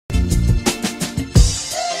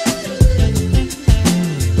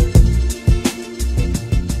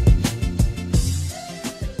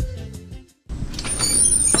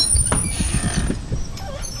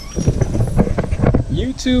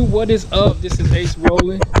YouTube, what is up? This is Ace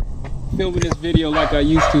Rollin, filming this video like I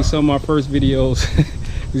used to some of my first videos.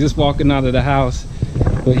 Just walking out of the house.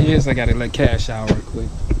 But here's, I gotta let Cash out real quick.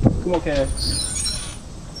 Come on, Cash.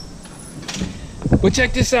 But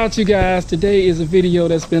check this out, you guys. Today is a video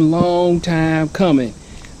that's been a long time coming.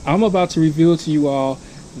 I'm about to reveal to you all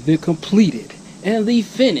the completed and the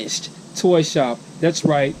finished toy shop. That's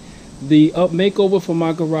right. The makeover for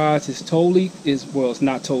my garage is well, it's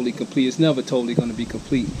not totally complete. It's never totally going to be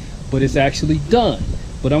complete, but it's actually done.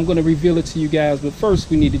 But I'm going to reveal it to you guys. But first,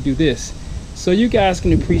 we need to do this, so you guys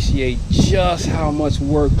can appreciate just how much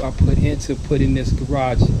work I put into putting this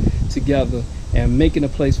garage together and making a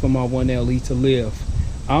place for my 1LE to live.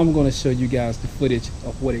 I'm going to show you guys the footage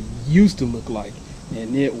of what it used to look like,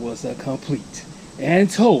 and it was a complete and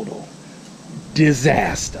total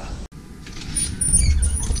disaster.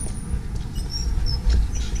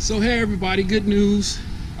 So hey everybody, good news.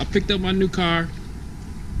 I picked up my new car,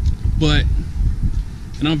 and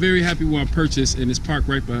I'm very happy with what I purchased, and it's parked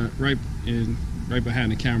right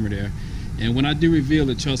behind the camera there. And when I do reveal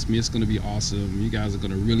it, trust me, it's gonna be awesome. You guys are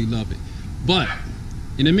gonna really love it. But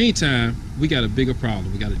in the meantime, we got a bigger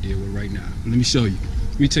problem we gotta deal with right now. Let me show you.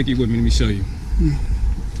 Let me take you with me, let me show you.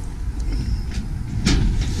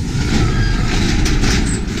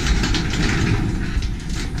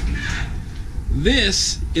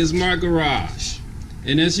 This is my garage,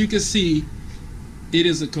 and as you can see, it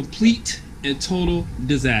is a complete and total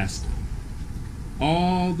disaster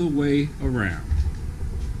all the way around.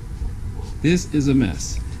 This is a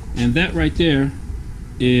mess, and that right there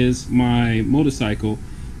is my motorcycle.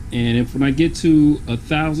 And when I get to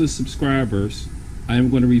 1,000 subscribers, I am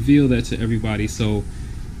going to reveal that to everybody, so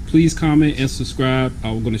please comment and subscribe.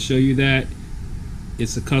 I'm going to show you that.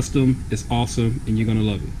 It's a custom, it's awesome, and you're going to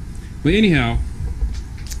love it. But anyhow,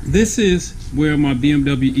 this is where my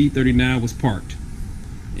BMW E39 was parked,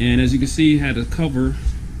 and as you can see, it had a cover.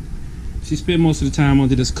 She spent most of the time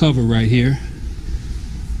under this cover right here,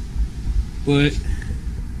 but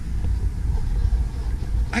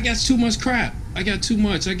I got too much crap. I got too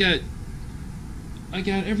much. I got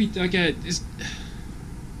everything.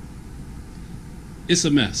 It's a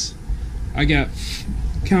mess. I got,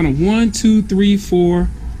 count of 1, 2, 3, 4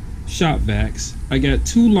 shop vacs. I got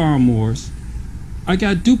 2 lawnmowers. I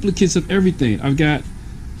got duplicates of everything. I've got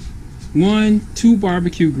 1, 2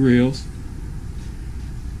 barbecue grills.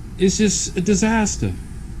 It's just a disaster.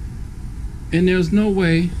 And there's no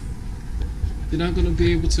way that I'm gonna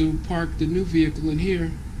be able to park the new vehicle in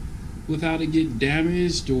here without it getting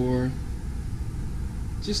damaged, or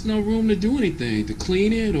just no room to do anything, to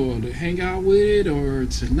clean it or to hang out with it, or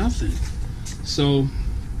to nothing. So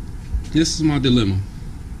this is my dilemma.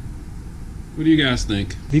 What do you guys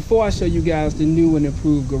think? Before I show you guys the new and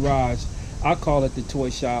improved garage, I call it the toy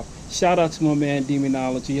shop. Shout out to my man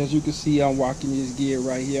Demonology. As you can see, I'm rocking his gear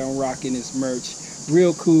right here. I'm rocking his merch.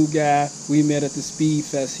 Real cool guy. We met at the Speed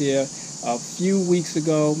Fest here a few weeks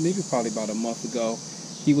ago, maybe probably about a month ago.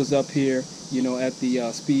 He was up here, you know, at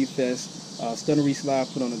the Speed Fest. Stunner Race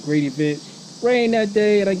Live put on a great event. Rain that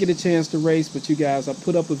day, and I get a chance to race. But you guys, I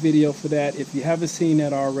put up a video for that. If you haven't seen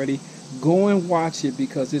that already, go and watch it,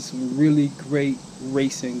 because it's really great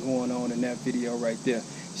racing going on in that video right there.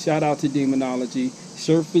 Shout out to Demonology.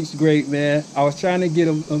 Shirt fits great, man. I was trying to get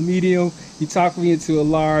a medium. He talked me into a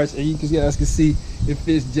large, and you guys can see it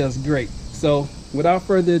fits just great. So without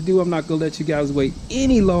further ado, I'm not gonna let you guys wait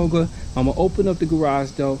any longer. I'm gonna open up the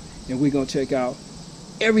garage door, and we're gonna check out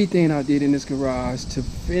everything I did in this garage to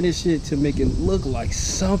finish it, to make it look like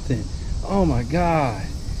something. Oh my God.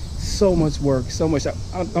 So much work, so much.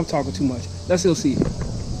 I'm talking too much. Let's go see.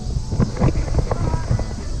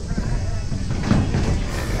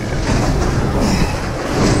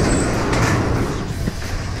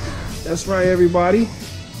 That's right, everybody.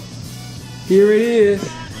 Here it is.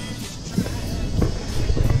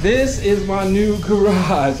 This is my new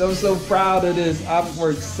garage. I'm so proud of this. I've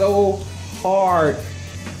worked so hard,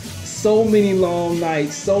 so many long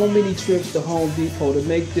nights, so many trips to Home Depot to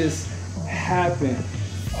make this happen.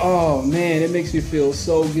 Oh man, it makes me feel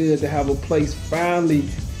so good to have a place finally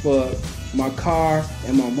for my car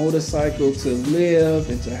and my motorcycle to live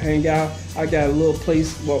and to hang out. I got a little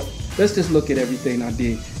place. Well, let's just look at everything I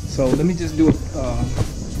did. So let me just do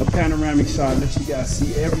a panoramic shot, let you guys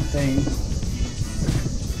see everything.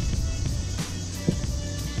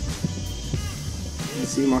 You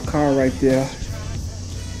see my car right there.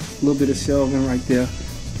 A little bit of shelving right there.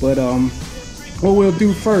 But what we'll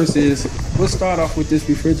do first is we'll start off with this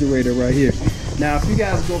refrigerator right here. Now, if you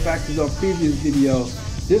guys go back to the previous videos,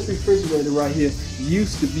 this refrigerator right here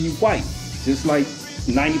used to be white, just like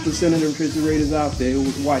 90% of the refrigerators out there. It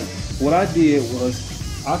was white. What I did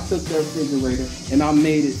was I took the refrigerator and I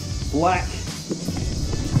made it black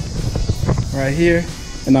right here,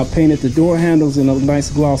 and I painted the door handles in a nice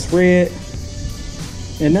gloss red.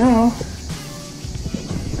 And now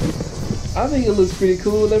I think it looks pretty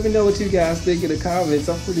cool. Let me know what you guys think in the comments.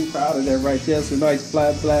 I'm pretty proud of that right there. It's a nice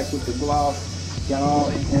flat black with the gloss. Got all,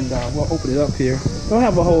 and we'll open it up here. Don't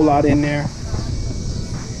have a whole lot in there. I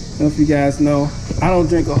don't know if you guys know, I don't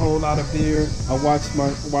drink a whole lot of beer. I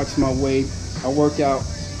watch my weight. I work out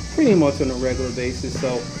pretty much on a regular basis,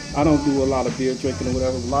 so I don't do a lot of beer drinking or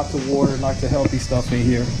whatever. Lots of water, lots of healthy stuff in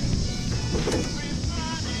here.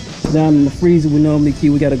 Down in the freezer we normally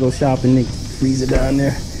keep, we gotta go shopping and freeze it down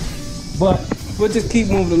there. But we'll just keep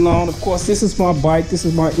moving along. Of course, this is my bike. This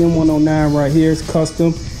is my M109 right here. It's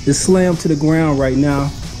custom. It's slammed to the ground right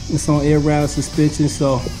now. It's on air ride suspension,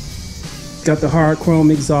 so got the hard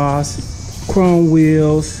chrome exhaust, chrome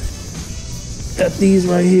wheels. Got these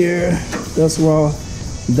right here. That's all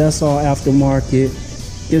aftermarket.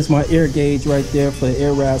 Here's my air gauge right there for the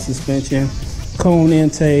air ride suspension. Cone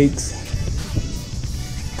intakes,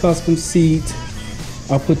 custom seat.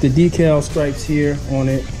 I'll put the decal stripes here on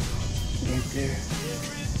it. Right there.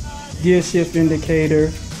 Gear shift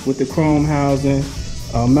indicator with the chrome housing.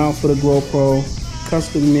 Mount for the GoPro.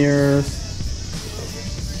 Custom mirrors.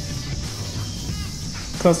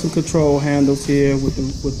 Custom control handles here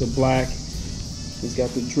with the black. It's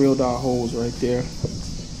got the drilled out holes right there.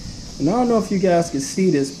 And I don't know if you guys can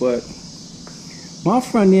see this, but my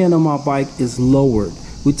front end on my bike is lowered.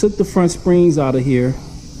 We took the front springs out of here,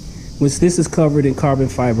 which this is covered in carbon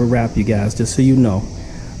fiber wrap, you guys, just so you know.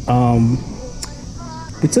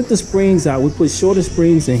 We took the springs out. We put shorter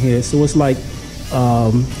springs in here, so it's like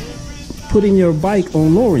putting your bike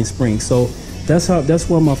on lowering springs. So that's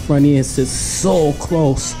why my front end sits so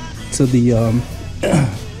close to the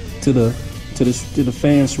to the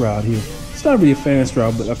fan shroud here. It's not really a fan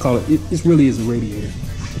shroud, but I call it. It really is a radiator.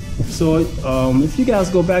 So if you guys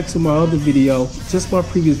go back to my other video, just my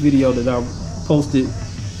previous video that I posted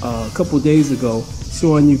a couple days ago,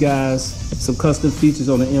 showing you guys some custom features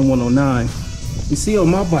on the M109. You see on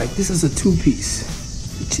my bike, this is a two-piece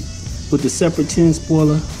with the separate chin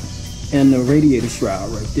spoiler and the radiator shroud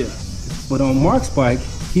right there. But on Mark's bike,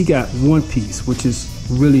 he got one piece, which is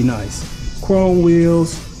really nice. Chrome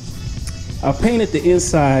wheels. I painted the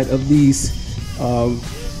inside of these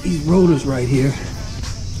rotors right here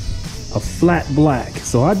a flat black.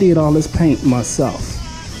 So I did all this paint myself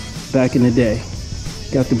back in the day.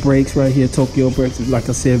 Got the brakes right here, Tokyo brakes. Like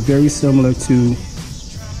I said, very similar to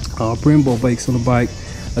Brembo brakes on the bike.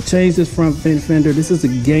 I changed this front fender. This is a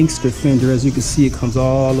gangster fender. As you can see, it comes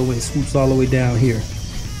all the way, swoops all the way down here.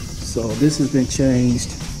 So this has been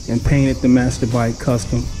changed and painted to match the bike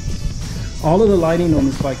custom. All of the lighting on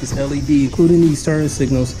this bike is LED, including these turn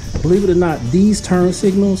signals. Believe it or not, these turn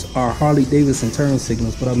signals are Harley Davidson turn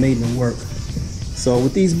signals, but I made them work. So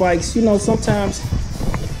with these bikes, you know, sometimes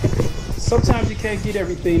you can't get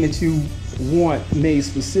everything that you want made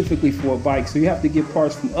specifically for a bike. So you have to get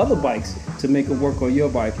parts from other bikes to make it work on your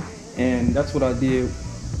bike. And that's what I did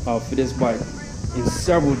for this bike in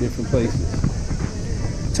several different places.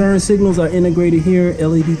 Turn signals are integrated here,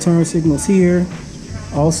 LED turn signals here.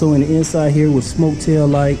 Also in the inside here with smoke tail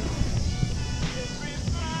light.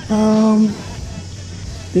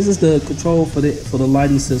 This is the control for the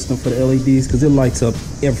lighting system for the LEDs, because it lights up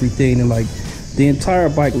everything, and like the entire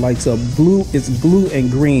bike lights up blue. It's blue and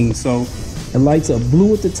green, so it lights up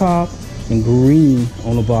blue at the top and green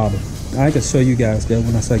on the bottom. I can show you guys that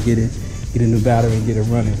when I start get a new battery and get it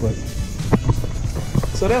running. But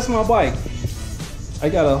so that's my bike. I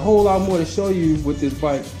got a whole lot more to show you with this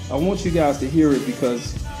bike. I want you guys to hear it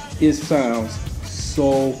because it sounds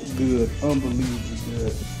so good, unbelievably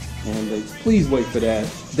good. And please wait for that.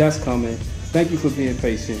 That's coming. Thank you for being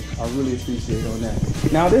patient. I really appreciate it on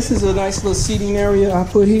that. Now this is a nice little seating area I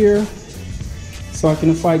put here so I can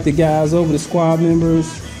invite the guys over, the squad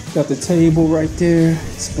members. Got the table right there.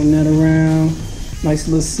 Spin that around. Nice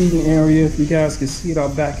little seating area. If you guys can see it, I'll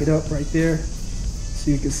back it up right there so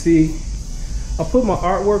you can see. I'll put my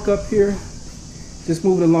artwork up here. Just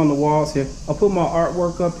moving along the walls here. I'll put my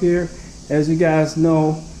artwork up here. As you guys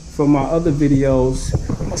know from my other videos,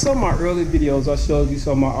 some of my early videos, I showed you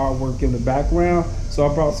some of my artwork in the background. So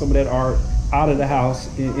I brought some of that art out of the house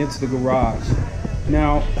and into the garage.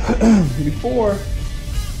 Now,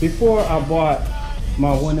 before I bought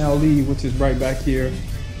my 1LE, which is right back here,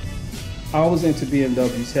 I was into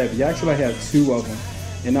BMWs heavy. Actually, I had two of them.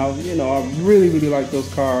 And I really like those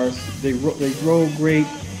cars. They rode great.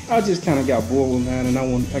 I just kind of got bored with mine, and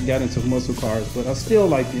I got into muscle cars, but I still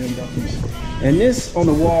like BMWs. And this on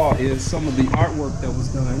the wall is some of the artwork that was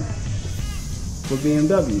done for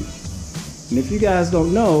BMW. And if you guys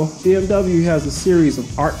don't know, BMW has a series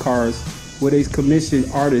of art cars where they commission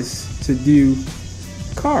artists to do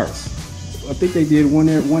cars. I think they did one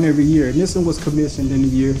every year, and this one was commissioned in the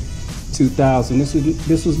year 2000.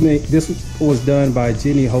 This was done by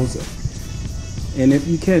Jenny Hosa. And if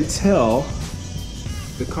you can't tell,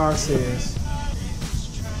 the car says,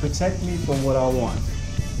 "Protect me from what I want."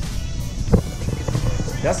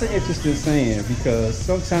 That's an interesting saying, because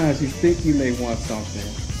sometimes you think you may want something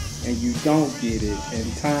and you don't get it,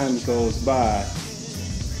 and time goes by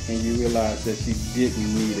and you realize that you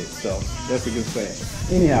didn't need it. So that's a good saying.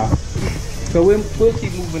 Anyhow, so we'll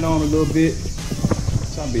keep moving on a little bit.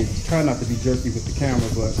 Try not to be jerky with the camera,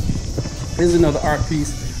 but here's another art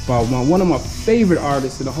piece by one of my favorite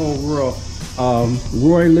artists in the whole world,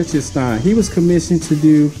 Roy Lichtenstein. He was commissioned to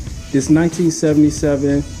do this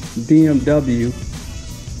 1977 BMW,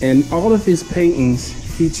 and all of his paintings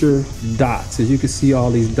feature dots. As you can see,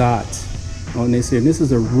 all these dots on this here. And this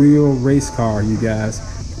is a real race car, you guys,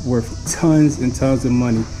 worth tons and tons of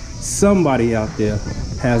money. Somebody out there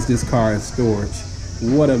has this car in storage.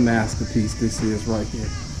 What a masterpiece this is right here.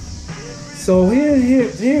 So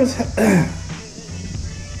here's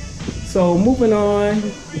so moving on,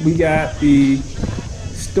 we got the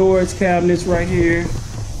storage cabinets right here.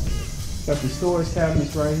 Got the storage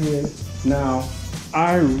cabinets right here. Now,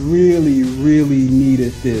 I really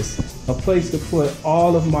needed this. A place to put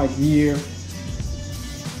all of my gear,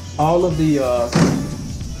 all of the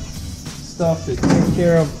stuff to take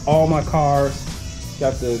care of all my cars.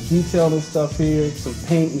 Got the detailing stuff here, some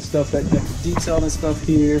paint and stuff. Got the detailing stuff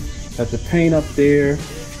here. Got the paint up there,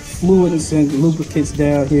 fluids and lubricants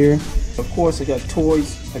down here. Of course, I got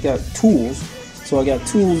toys. I got tools. So I got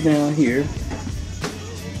tools down here.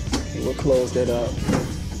 We'll close that up.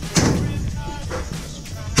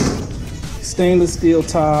 Stainless steel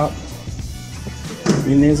top.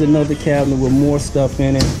 And there's another cabinet with more stuff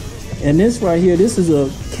in it. And this right here, this is a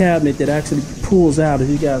cabinet that actually pulls out. As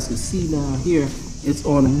you guys can see down here, it's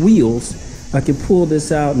on wheels. I can pull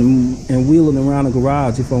this out and wheel it around the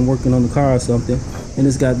garage if I'm working on the car or something. And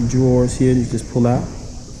it's got the drawers here that you just pull out.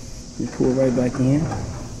 You pull right back in.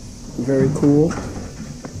 Very cool.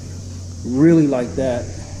 Really like that.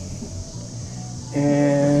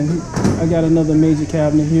 And I got another major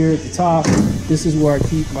cabinet here at the top. This is where I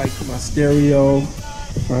keep like my stereo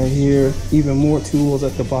right here. Even more tools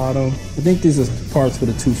at the bottom. I think this is parts for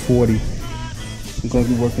the 240. I'm going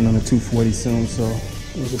to be working on the 240 soon, so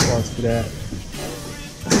those are parts for that.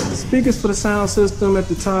 Speakers for the sound system at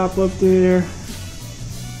the top up there.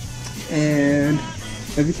 And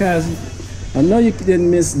if you guys, I know you didn't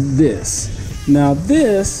miss this. Now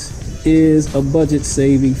this is a budget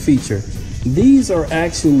saving feature. These are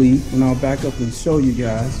actually, and I'll back up and show you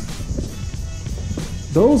guys,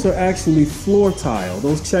 those are actually floor tile.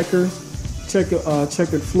 Those checkered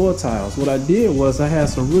floor tiles. What I did was I had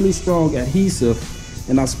some really strong adhesive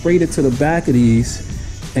and I sprayed it to the back of these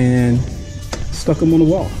and stuck them on the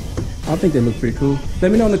wall. I think they look pretty cool.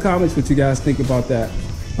 Let me know in the comments what you guys think about that.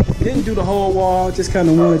 Didn't do the whole wall, just kind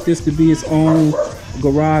of wanted this to be its own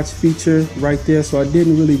garage feature right there, so I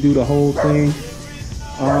didn't really do the whole thing.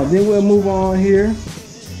 Then we'll move on here.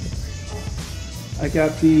 I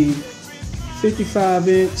got the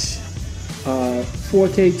 55-inch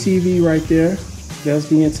 4K TV right there. There's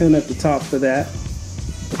the antenna at the top for that.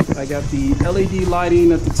 I got the LED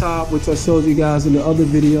lighting at the top, which I showed you guys in the other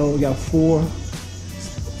video. We got four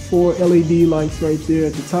LED lights right there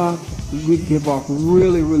at the top. We give off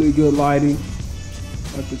really good lighting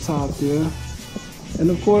at the top there. And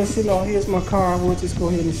of course, you know, here's my car. We'll just go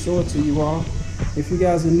ahead and show it to you all. If you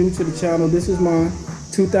guys are new to the channel, this is my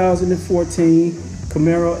 2014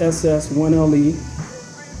 Camaro SS 1LE.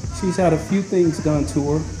 She's had a few things done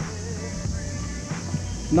to her.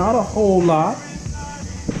 Not a whole lot,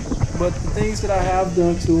 but the things that I have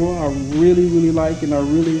done to her, I really like and I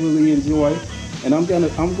really enjoy. And I'm going to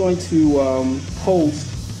post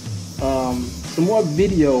some more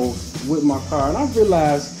videos with my car. And I've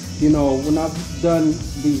realized, you know, when I've done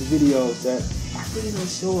these videos that I really don't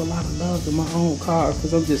show a lot of love to my own car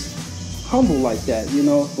because I'm just humble like that, you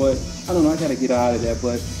know. But I don't know, I gotta get out of that.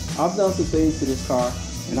 But I've done some things to this car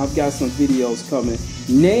and I've got some videos coming.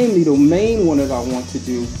 Namely, the main one that I want to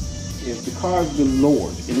do is the car's been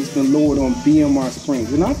lowered, and it's been lowered on BMR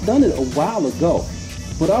springs. And I've done it a while ago,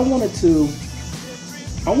 but I wanted to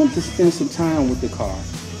spend some time with the car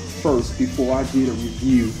first before I did a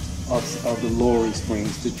review of the lowering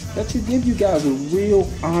springs, to give you guys a real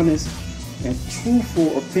honest and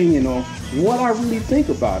truthful opinion on what I really think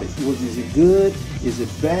about it. Is it good? Is it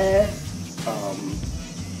bad?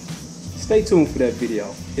 Stay tuned for that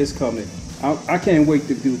video. It's coming. I can't wait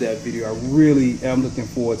to do that video. I really am looking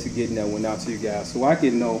forward to getting that one out to you guys so I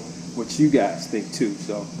can know what you guys think too.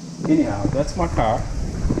 So anyhow, that's my car.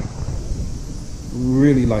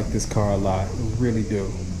 Really like this car a lot. Really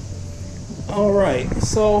do. All right,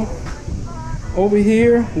 so over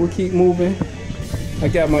here, we'll keep moving. I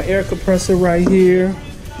got my air compressor right here.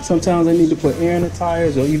 Sometimes I need to put air in the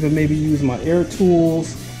tires or even maybe use my air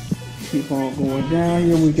tools. Keep on going down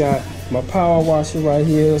here. We got my power washer right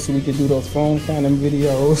here so we can do those phone kind of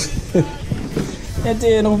videos. And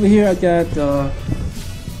then over here I got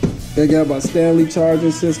my Stanley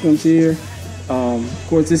charging systems here. Of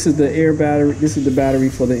course, this is the air battery. This is the battery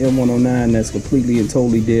for the M109 that's completely and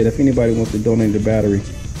totally dead. If anybody wants to donate the battery,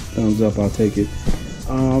 thumbs up, I'll take it.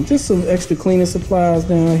 Just some extra cleaning supplies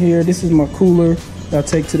down here. This is my cooler that I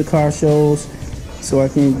take to the car shows. So I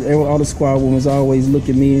can, all the squad women always look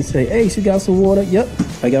at me and say, hey, she got some water? Yep,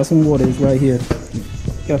 I got some water. It's right here.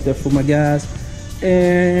 Got that for my guys.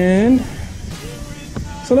 And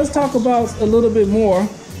so let's talk about a little bit more.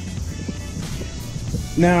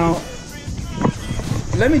 Now,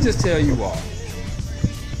 let me just tell you all,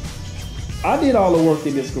 I did all the work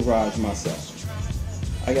in this garage myself.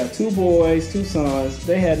 I got 2 boys, 2 sons.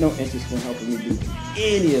 They had no interest in helping me do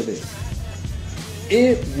any of this.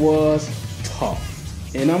 It was tough.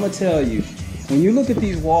 And I'm gonna tell you, when you look at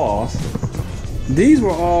these walls, these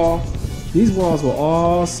walls were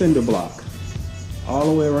all cinder block, all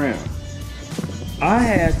the way around. I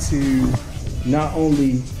had to not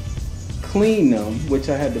only clean them, which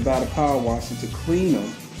I had to buy the power washer to clean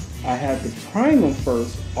them. I had to prime them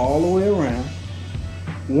first all the way around.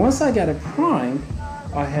 Once I got it primed,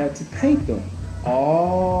 I had to paint them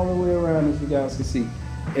all the way around, as you guys can see.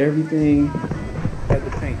 Everything had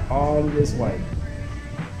to paint all of this white.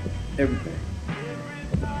 Everything.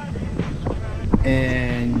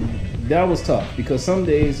 And that was tough because some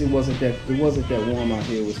days it wasn't that warm out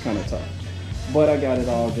here. It was kind of tough. But I got it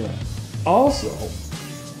all done. Also,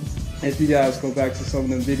 if you guys go back to some of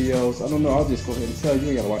them videos, I don't know, I'll just go ahead and tell you,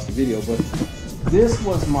 you gotta watch the video, but this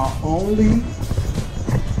was my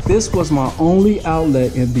only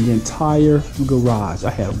outlet in the entire garage. I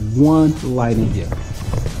had one light in here.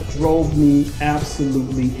 It drove me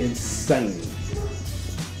absolutely insane.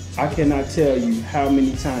 I cannot tell you how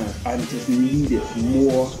many times I just needed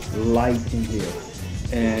more light in here.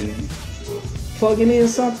 And plugging in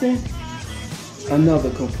something, another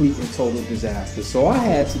complete and total disaster. So I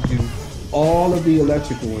had to do all of the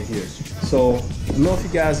electrical in here. So I don't know if you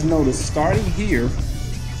guys noticed, starting here,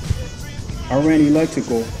 I ran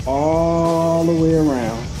electrical all the way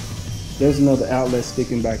around. There's another outlet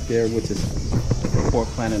sticking back there, which is poor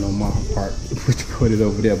planning on my part, which put it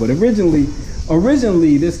over there. But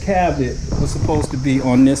originally this cabinet was supposed to be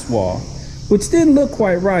on this wall, which didn't look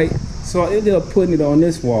quite right. So I ended up putting it on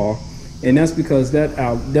this wall. And that's because that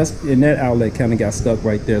outlet kind of got stuck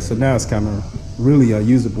right there. So now it's kind of really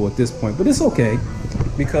unusable at this point. But it's okay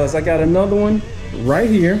because I got another one right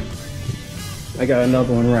here. I got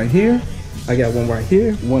another one right here. I got one right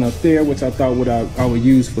here, one up there, which I thought I would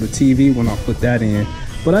use for the TV when I put that in.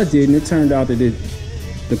 But I didn't. It turned out that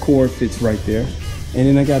the cord fits right there. And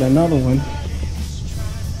then I got another one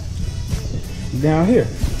down here.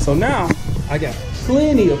 So now I got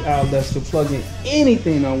plenty of outlets to plug in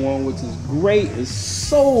anything I want, which is great. It's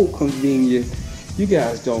so convenient. You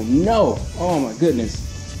guys don't know. Oh my goodness.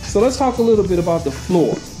 So let's talk a little bit about the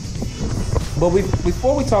floor. But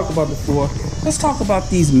before we talk about the floor, let's talk about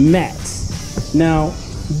these mats. Now,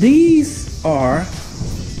 these are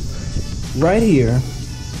right here.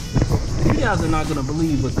 You guys are not gonna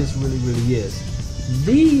believe what this really is.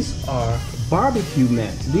 These are barbecue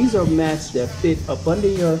mats. These are mats that fit up under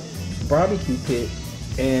your barbecue pit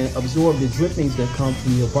and absorb the drippings that come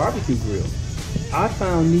from your barbecue grill. I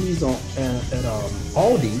found these at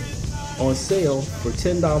Aldi on sale for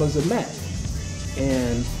 $10 a mat,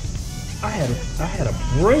 and I had a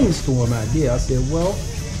brainstorm idea. I said, well,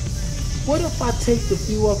 what if I take the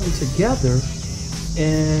few of them together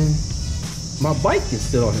and my bike can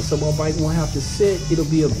sit on it, so my bike won't have to sit. It'll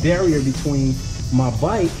be a barrier between my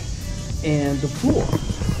bike and the floor.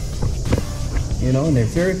 You know, and they're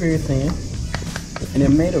very thin. And they're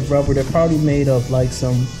made of rubber. They're probably made of like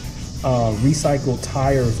some recycled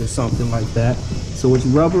tires or something like that. So it's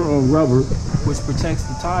rubber on rubber, which protects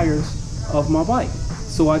the tires of my bike.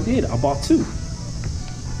 So I bought 2.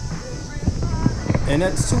 And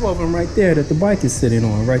that's 2 of them right there that the bike is sitting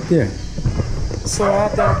on right there. So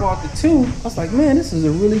after I bought the 2, I was like, man, this is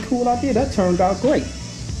a really cool idea. That turned out great.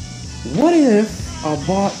 What if I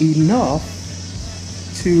bought enough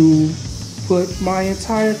to put my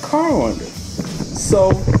entire car under?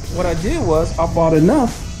 So what I did was I bought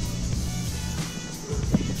enough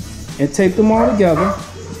and tape them all together,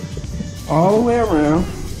 all the way around.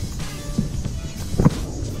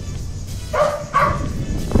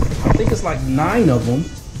 I think it's like 9 of them,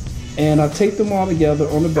 and I tape them all together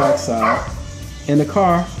on the back side, and the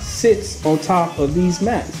car sits on top of these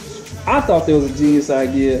mats. I thought that was a genius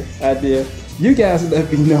idea. You guys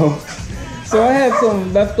let me know. So I had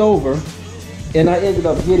some left over, and I ended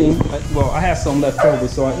up getting, well, I had some left over,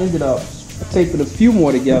 so I ended up taping a few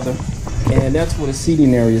more together, and that's where the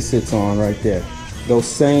seating area sits on right there, those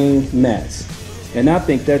same mats. And I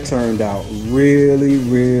think that turned out really,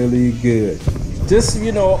 really good. Just,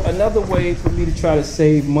 you know, another way for me to try to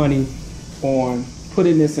save money on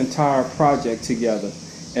putting this entire project together.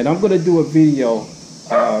 And I'm gonna do a video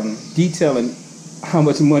detailing how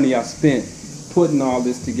much money I spent putting all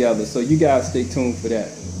this together, so you guys stay tuned for that.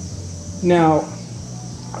 Now,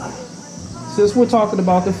 since we're talking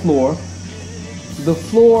about the floor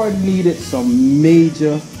needed some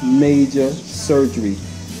major surgery.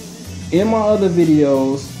 In my other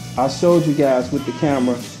videos, I showed you guys with the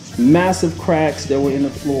camera massive cracks that were in the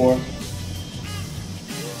floor,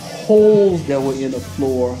 holes that were in the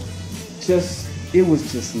floor. It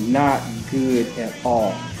was just not good at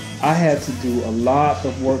all. I had to do a lot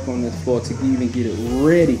of work on this floor to even get it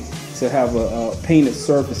ready to have a painted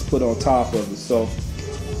surface put on top of it. So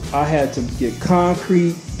I had to get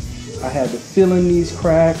concrete, I had to fill in these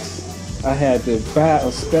cracks, I had to buy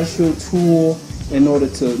a special tool in order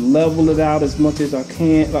to level it out as much as I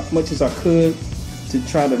could to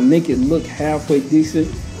try to make it look halfway decent.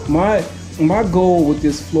 My goal with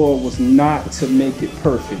this floor was not to make it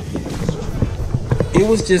perfect. It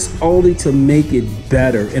was just only to make it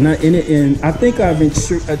better, and I think I've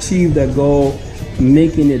achieved that goal,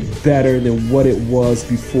 making it better than what it was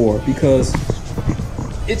before, because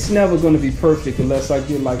it's never going to be perfect unless I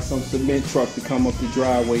get like some cement truck to come up the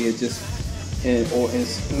driveway and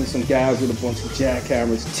some guys with a bunch of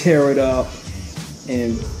jackhammers tear it up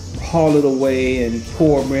and haul it away and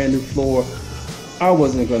pour a brand new floor. I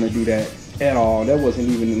wasn't going to do that at all. That wasn't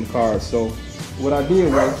even in the cards. So what I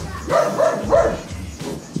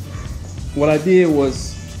did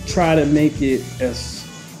was try to make it as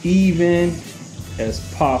even as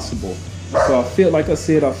possible. So like I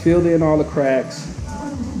said, I filled in all the cracks,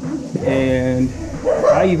 and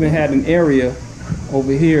I even had an area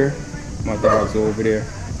over here. My dogs are over there.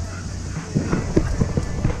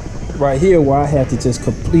 Right here where I had to just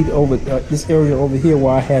complete over this area over here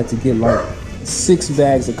where I had to get like 6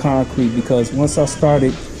 bags of concrete, because once I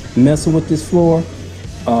started messing with this floor,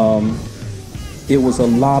 it was a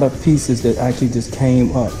lot of pieces that actually just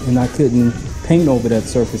came up, and I couldn't paint over that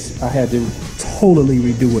surface. I had to totally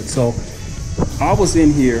redo it. So I was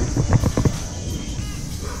in here,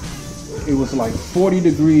 it was like 40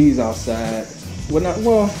 degrees outside.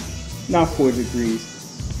 Not 40 degrees,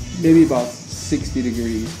 maybe about 60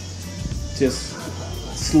 degrees. Just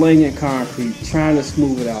slinging concrete, trying to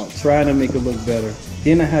smooth it out, trying to make it look better.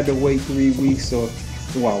 Then I had to wait 3 weeks, I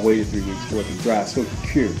waited 3 weeks for it to dry so it could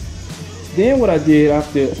cure. Then what I did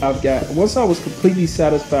once I was completely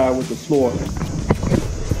satisfied with the floor,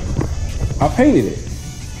 I painted it.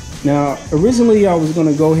 Now, originally I was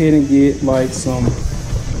gonna go ahead and get like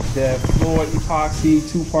that floor epoxy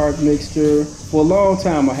 2-part mixture. For a long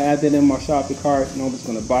time I had that in my shopping cart, and I was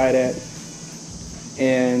gonna buy that.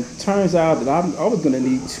 And turns out that I was gonna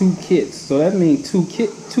need 2 kits. So that means two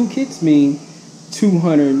kits mean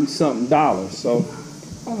 $200 and something. So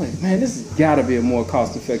I'm like, man, this has got to be a more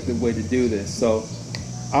cost-effective way to do this. So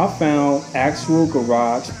I found actual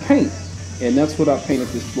garage paint, and that's what I painted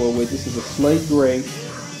this floor with. This is a slate gray.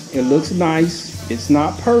 It looks nice. It's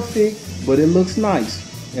not perfect, but it looks nice.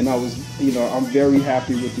 And I'm very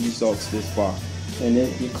happy with the results this far. And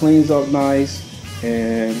it cleans up nice,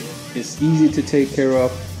 and it's easy to take care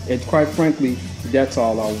of. And quite frankly, that's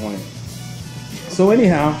all I wanted. So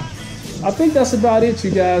anyhow, I think that's about it,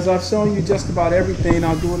 you guys. I've shown you just about everything.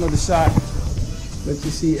 I'll do another shot. Let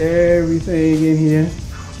you see everything in here.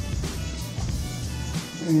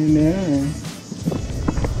 And then,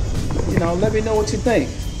 let me know what you think.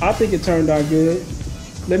 I think it turned out good.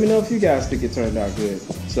 Let me know if you guys think it turned out good.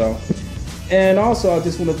 So, and also I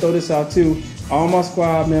just want to throw this out too. All my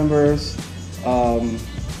squad members,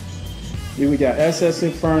 we got SS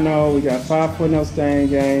Inferno, we got 5.0 Stain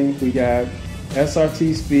Gang, we got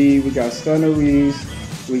SRT Speed, we got Stunner Reese,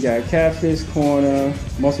 we got Catfish Corner,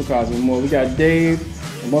 Muscle Cars and more. We got Dave,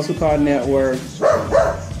 Muscle Car Network.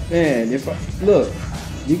 Man, look,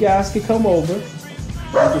 you guys can come over. You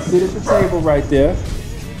can sit at the table right there.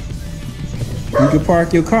 You can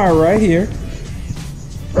park your car right here.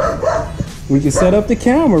 We can set up the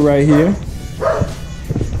camera right here.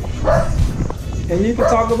 And you can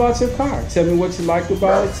talk about your car. Tell me what you like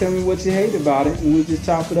about it. Tell me what you hate about it. And we'll just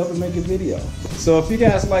chop it up and make a video. So if you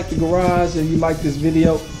guys like the garage and you like this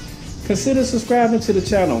video, consider subscribing to the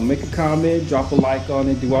channel. Make a comment, drop a like on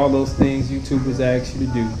it, do all those things YouTubers ask you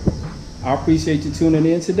to do. I appreciate you tuning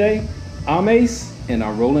in today. I'm Ace, and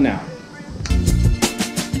I'm rolling out.